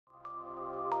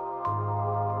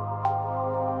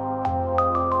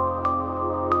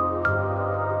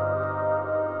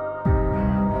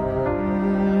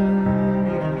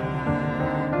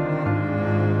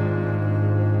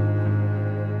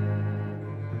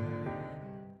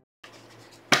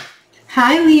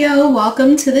Hi Leo,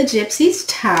 welcome to the Gypsy's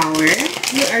Tower.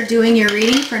 We are doing your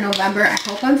reading for November. I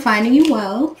hope I'm finding you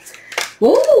well.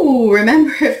 Whoa,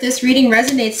 remember, if this reading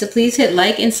resonates, so please hit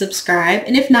like and subscribe.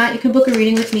 And if not, you can book a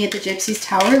reading with me at the Gypsy's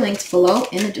Tower, linked below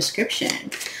in the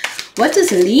description. What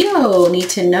does Leo need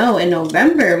to know in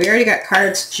November? We already got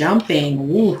cards jumping.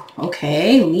 Ooh,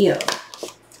 okay, Leo.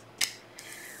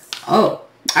 Oh,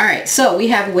 all right. So we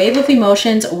have wave of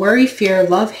emotions, worry, fear,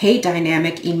 love, hate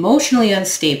dynamic, emotionally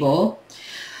unstable,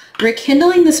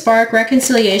 rekindling the spark,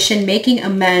 reconciliation, making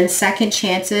amends, second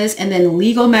chances, and then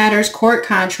legal matters, court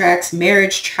contracts,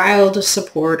 marriage, child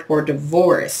support, or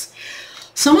divorce.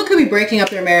 Someone could be breaking up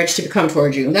their marriage to come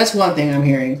towards you. That's one thing I'm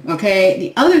hearing. Okay.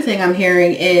 The other thing I'm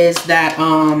hearing is that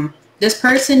this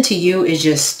person to you is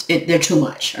just, they're too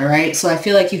much. All right. So I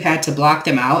feel like you had to block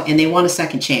them out and they want a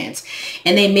second chance.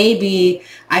 And they may be,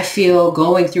 I feel,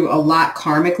 going through a lot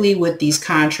karmically with these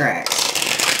contracts.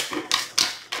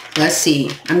 Let's see.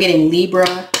 I'm getting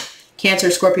Libra, Cancer,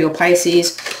 Scorpio,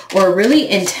 Pisces, or a really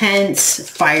intense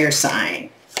fire sign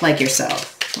like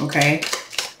yourself. Okay.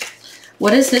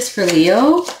 What is this for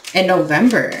Leo in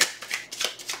November?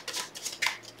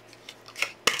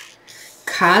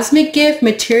 Cosmic gift,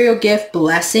 material gift,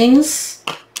 blessings,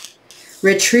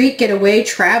 retreat, getaway,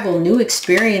 travel, new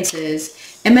experiences,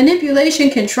 and manipulation,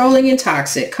 controlling, and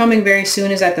toxic. Coming very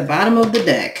soon is at the bottom of the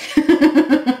deck.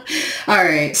 All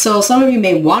right, so some of you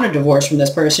may want a divorce from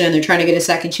this person and they're trying to get a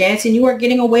second chance and you are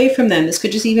getting away from them. This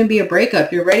could just even be a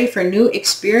breakup. You're ready for new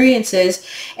experiences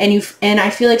and I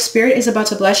feel like Spirit is about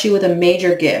to bless you with a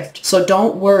major gift. So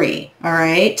don't worry, all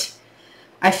right?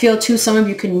 I feel too some of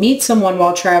you can meet someone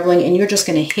while traveling and you're just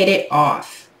going to hit it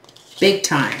off big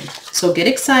time. So get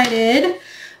excited.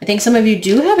 I think some of you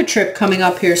do have a trip coming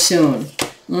up here soon.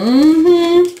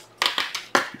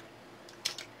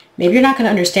 Maybe you're not going to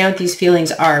understand what these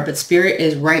feelings are, but Spirit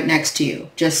is right next to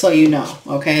you, just so you know,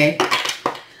 okay?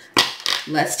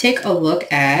 Let's take a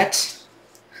look at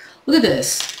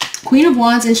this. Queen of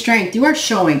Wands and Strength. You are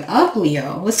showing up,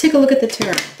 Leo. Let's take a look at the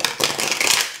tarot.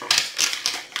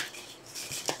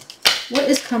 What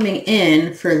is coming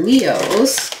in for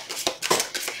Leos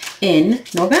in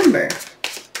November?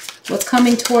 What's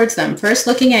coming towards them? First,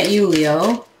 looking at you,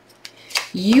 Leo.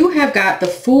 You have got the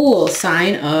Fool,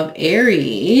 sign of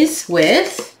Aries,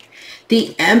 with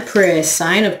the Empress,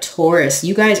 sign of Taurus.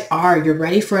 You guys you're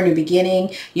ready for a new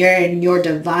beginning. You're in your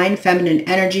divine feminine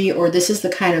energy, or this is the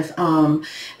kind of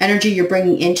energy you're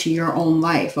bringing into your own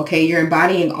life, okay? You're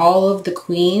embodying all of the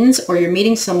queens, or you're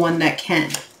meeting someone that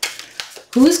can.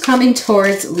 Who's coming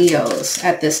towards Leos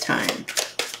at this time?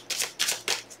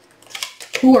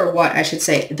 Who or what, I should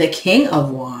say. The King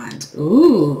of Wands.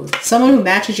 Ooh, someone who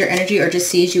matches your energy or just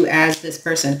sees you as this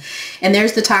person. And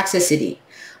there's the toxicity.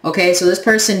 Okay, so this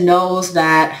person knows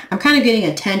that I'm kind of getting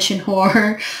attention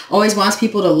whore, always wants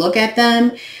people to look at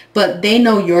them, but they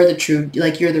know you're the true,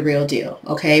 like you're the real deal.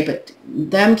 Okay, but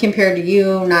them compared to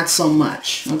you, not so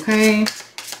much. Okay.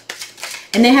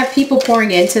 And they have people pouring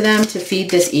into them to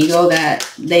feed this ego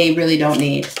that they really don't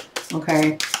need.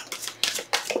 Okay.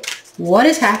 What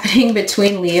is happening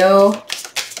between Leo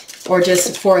or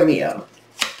just for Leo?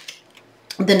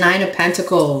 The Nine of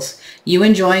Pentacles. You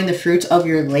enjoying the fruits of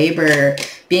your labor,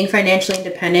 being financially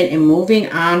independent and moving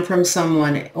on from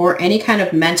someone or any kind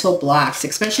of mental blocks,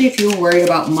 especially if you're worried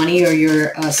about money or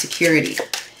your security.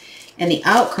 And the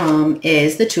outcome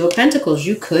is the Two of Pentacles.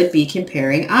 You could be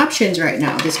comparing options right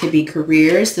now. This could be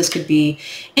careers. This could be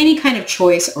any kind of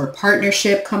choice or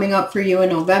partnership coming up for you in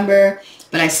November.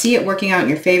 But I see it working out in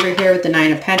your favor here with the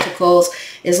Nine of Pentacles.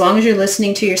 As long as you're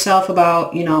listening to yourself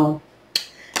about, you know,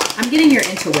 I'm getting your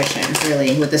intuition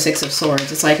really with the Six of Swords.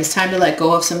 It's like it's time to let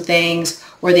go of some things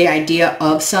or the idea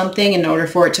of something in order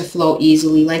for it to flow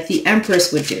easily like the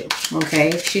Empress would do.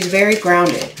 Okay. She's very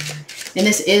grounded. And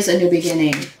this is a new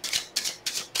beginning.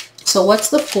 So what's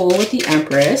the Fool with the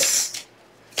Empress?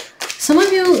 Some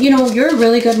of you, you know, you're a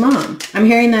really good mom. I'm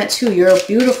hearing that too. You're a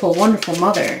beautiful, wonderful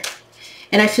mother.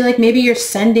 And I feel like maybe you're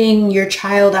sending your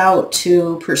child out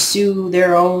to pursue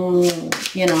their own,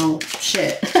 you know,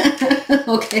 shit.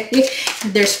 Okay.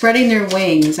 They're spreading their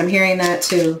wings. I'm hearing that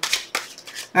too.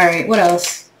 All right. What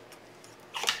else?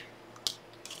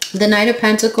 The Knight of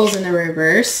Pentacles in the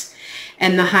reverse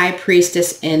and the High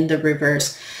Priestess in the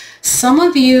reverse. Some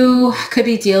of you could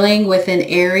be dealing with an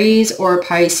Aries or a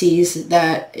Pisces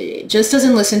that just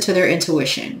doesn't listen to their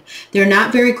intuition. They're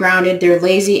not very grounded, they're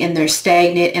lazy, and they're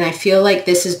stagnant, and I feel like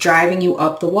this is driving you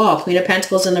up the wall. Queen of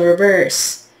Pentacles in the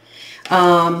reverse.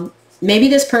 Maybe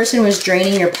this person was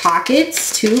draining your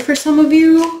pockets too for some of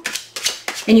you,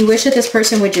 and you wish that this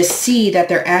person would just see that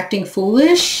they're acting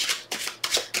foolish.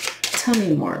 Tell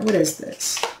me more. What is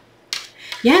this?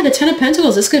 Yeah, the Ten of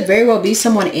Pentacles. This could very well be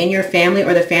someone in your family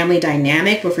or the family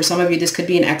dynamic. But for some of you, this could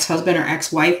be an ex-husband or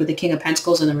ex-wife with the King of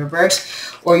Pentacles in the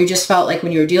reverse. Or you just felt like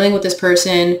when you were dealing with this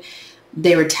person,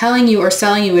 they were telling you or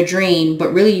selling you a dream,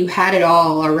 but really you had it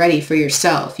all already for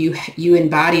yourself. You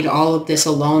embodied all of this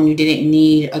alone. You didn't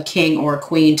need a king or a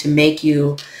queen to make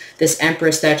you this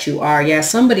empress that you are. Yeah,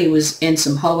 somebody was in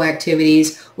some hoe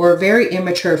activities or a very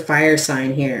immature fire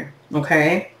sign here,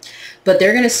 okay? But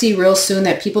they're going to see real soon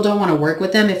that people don't want to work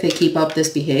with them if they keep up this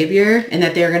behavior, and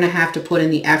that they're going to have to put in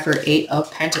the effort. 8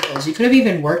 of Pentacles. You could have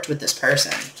even worked with this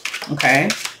person, okay?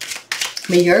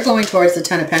 I mean, you're going towards the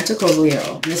Ten of Pentacles,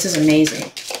 Leo. This is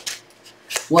amazing.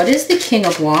 What is the King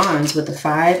of Wands with the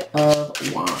 5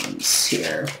 of Wands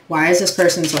here? Why is this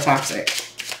person so toxic?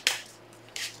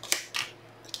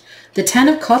 The 10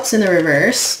 of Cups in the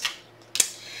reverse.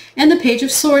 And the Page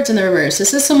of Swords in the reverse.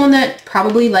 This is someone that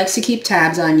probably likes to keep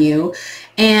tabs on you.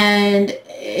 And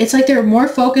it's like they're more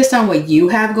focused on what you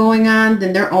have going on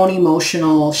than their own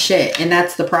emotional shit. And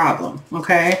that's the problem,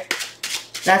 okay?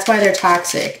 That's why they're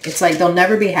toxic. It's like they'll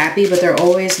never be happy, but they're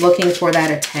always looking for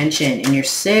that attention, and you're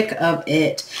sick of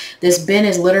it. This bin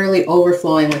is literally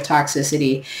overflowing with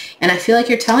toxicity. And I feel like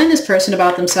you're telling this person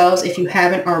about themselves if you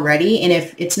haven't already. And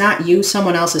if it's not you,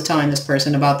 someone else is telling this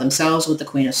person about themselves with the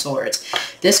Queen of Swords.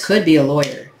 This could be a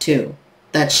lawyer too,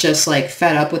 that's just like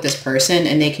fed up with this person,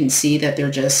 and they can see that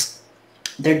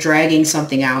they're dragging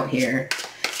something out here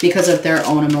because of their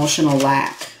own emotional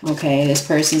lack. Okay, this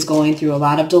person's going through a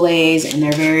lot of delays, and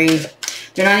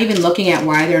they're not even looking at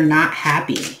why they're not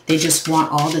happy. They just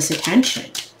want all this attention.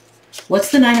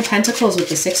 What's the 9 of Pentacles with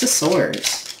the 6 of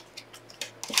Swords?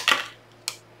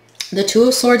 The 2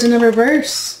 of Swords in the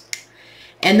reverse.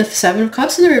 And the 7 of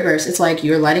Cups in the reverse. It's like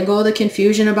you're letting go of the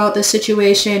confusion about this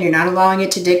situation. You're not allowing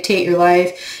it to dictate your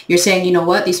life. You're saying, you know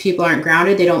what? These people aren't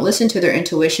grounded. They don't listen to their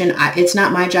intuition. It's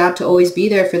not my job to always be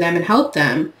there for them and help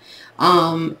them.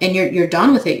 And you're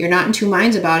done with it. You're not in two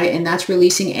minds about it. And that's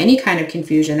releasing any kind of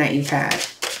confusion that you've had.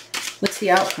 What's the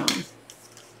outcome?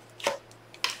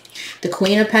 The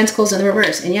Queen of Pentacles in the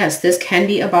reverse. And yes, this can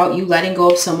be about you letting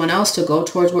go of someone else to go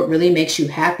towards what really makes you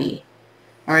happy.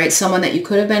 All right, someone that you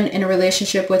could have been in a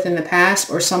relationship with in the past,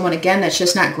 or someone, again, that's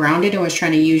just not grounded and was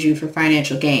trying to use you for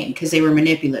financial gain because they were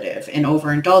manipulative and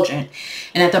overindulgent.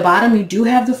 And at the bottom, you do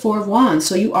have the 4 of Wands.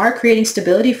 So you are creating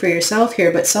stability for yourself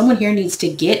here, but someone here needs to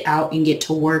get out and get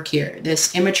to work here.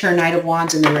 This immature Knight of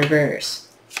Wands in the reverse.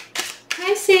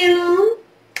 Hi, Salem.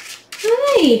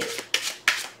 Hi.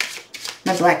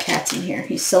 My black cat's in here.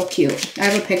 He's so cute. I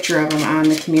have a picture of him on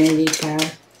the community tab.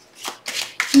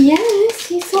 Yes,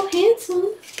 he's so handsome.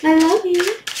 I love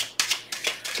you.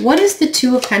 What is the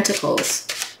 2 of Pentacles?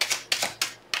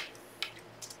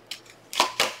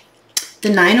 The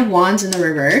 9 of Wands in the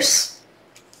reverse.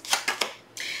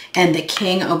 And the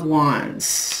King of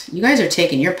Wands. You guys are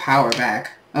taking your power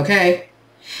back, okay?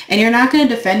 And you're not going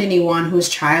to defend anyone who's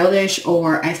childish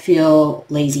or, I feel,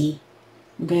 lazy,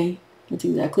 okay? That's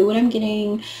exactly what I'm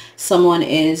getting. Someone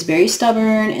is very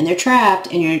stubborn and they're trapped,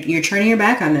 and you're turning your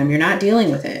back on them. You're not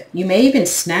dealing with it. You may even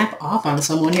snap off on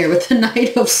someone here with the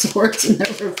Knight of Swords in the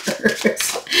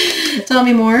reverse. Tell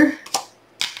me more.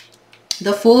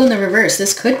 The Fool in the reverse.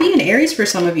 This could be an Aries for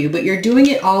some of you, but you're doing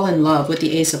it all in love with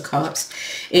the Ace of Cups,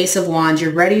 Ace of Wands.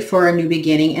 You're ready for a new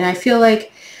beginning, and I feel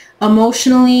like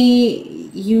emotionally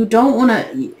you don't want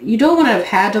to have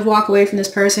had to walk away from this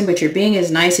person, but you're being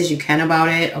as nice as you can about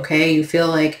it, okay? You feel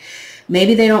like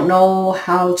maybe they don't know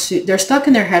how to, they're stuck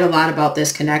in their head a lot about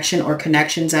this connection or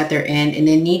connections that they're in, and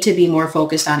they need to be more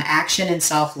focused on action and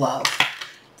self-love.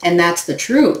 And that's the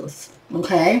truth,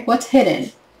 okay? What's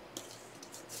hidden?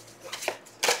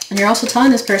 And you're also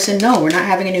telling this person, no, we're not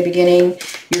having a new beginning.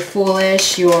 You're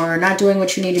foolish. You're not doing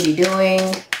what you need to be doing.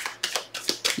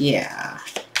 Yeah.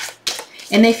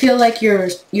 And they feel like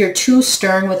you're too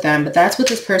stern with them, but that's what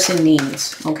this person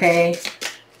needs, okay?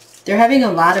 They're having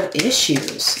a lot of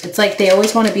issues. It's like they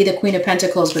always want to be the Queen of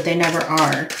Pentacles, but they never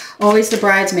are. Always the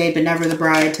bridesmaid, but never the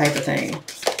bride type of thing.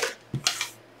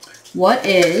 What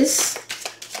is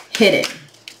hidden?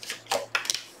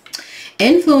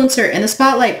 Influencer in the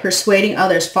spotlight, persuading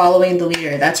others, following the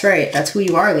leader. That's right. That's who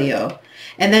you are, Leo.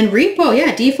 And then repo,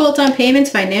 yeah, default on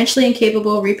payments, financially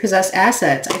incapable, repossessed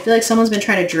assets. I feel like someone's been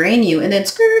trying to drain you, and then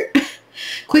skirt,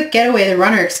 quick getaway, the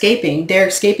runner escaping. They're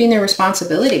escaping their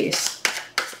responsibilities.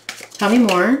 Tell me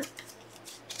more.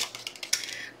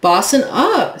 Bossing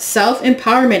up,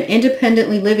 self-empowerment,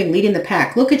 independently living, leading the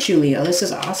pack. Look at you, Leo. This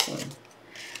is awesome.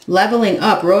 Leveling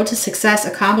up, road to success,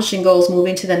 accomplishing goals,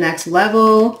 moving to the next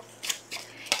level.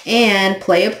 And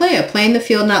playing the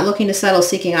field, not looking to settle,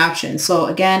 seeking options. So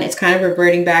again, it's kind of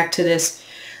reverting back to this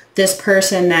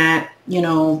person that, you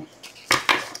know,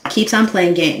 keeps on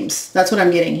playing games. That's what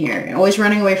I'm getting here. Always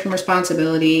running away from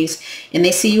responsibilities, and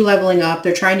they see you leveling up.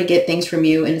 They're trying to get things from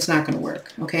you, and it's not going to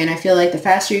work. Okay, and I feel like the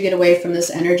faster you get away from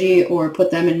this energy or put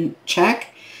them in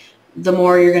check, the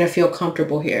more you're going to feel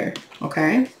comfortable here.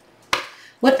 Okay,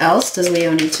 what else does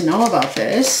Leo need to know about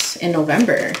this in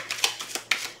November?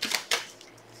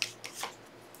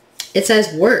 It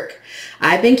says work.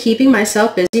 I've been keeping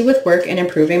myself busy with work and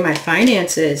improving my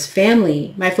finances.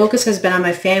 Family. My focus has been on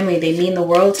my family. They mean the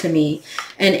world to me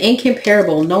and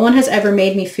incomparable. No one has ever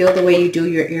made me feel the way you do.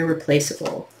 You're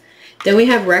irreplaceable. Then we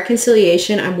have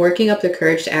reconciliation. I'm working up the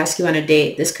courage to ask you on a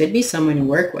date. This could be someone you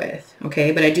work with.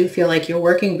 Okay, but I do feel like you're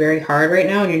working very hard right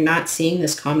now and you're not seeing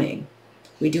this coming.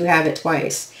 We do have it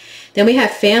twice. Then we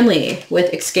have family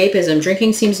with escapism.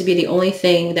 Drinking seems to be the only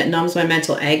thing that numbs my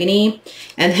mental agony.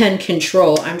 And then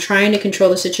control. I'm trying to control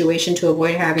the situation to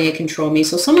avoid having it control me.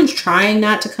 So someone's trying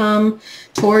not to come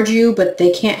towards you, but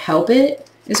they can't help it,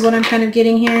 is what I'm kind of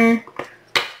getting here.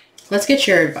 Let's get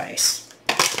your advice.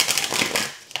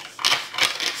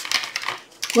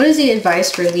 What is the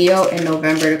advice for Leo in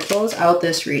November to close out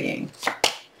this reading?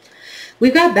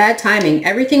 We've got bad timing.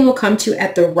 Everything will come to you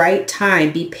at the right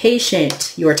time. Be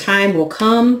patient. Your time will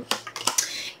come.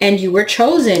 And you were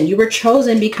chosen. You were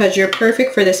chosen because you're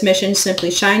perfect for this mission. Simply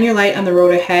shine your light on the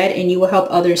road ahead and you will help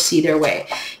others see their way.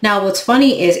 Now, what's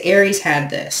funny is Aries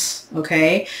had this,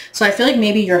 okay? So I feel like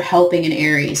maybe you're helping an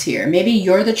Aries here. Maybe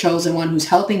you're the chosen one who's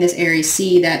helping this Aries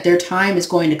see that their time is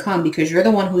going to come because you're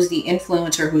the one who's the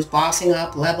influencer, who's bossing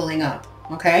up, leveling up,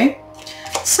 okay?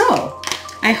 So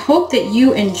I hope that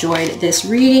you enjoyed this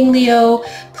reading, Leo.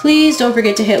 Please don't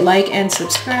forget to hit like and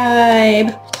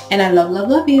subscribe. And I love, love,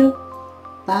 love you.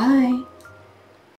 Bye.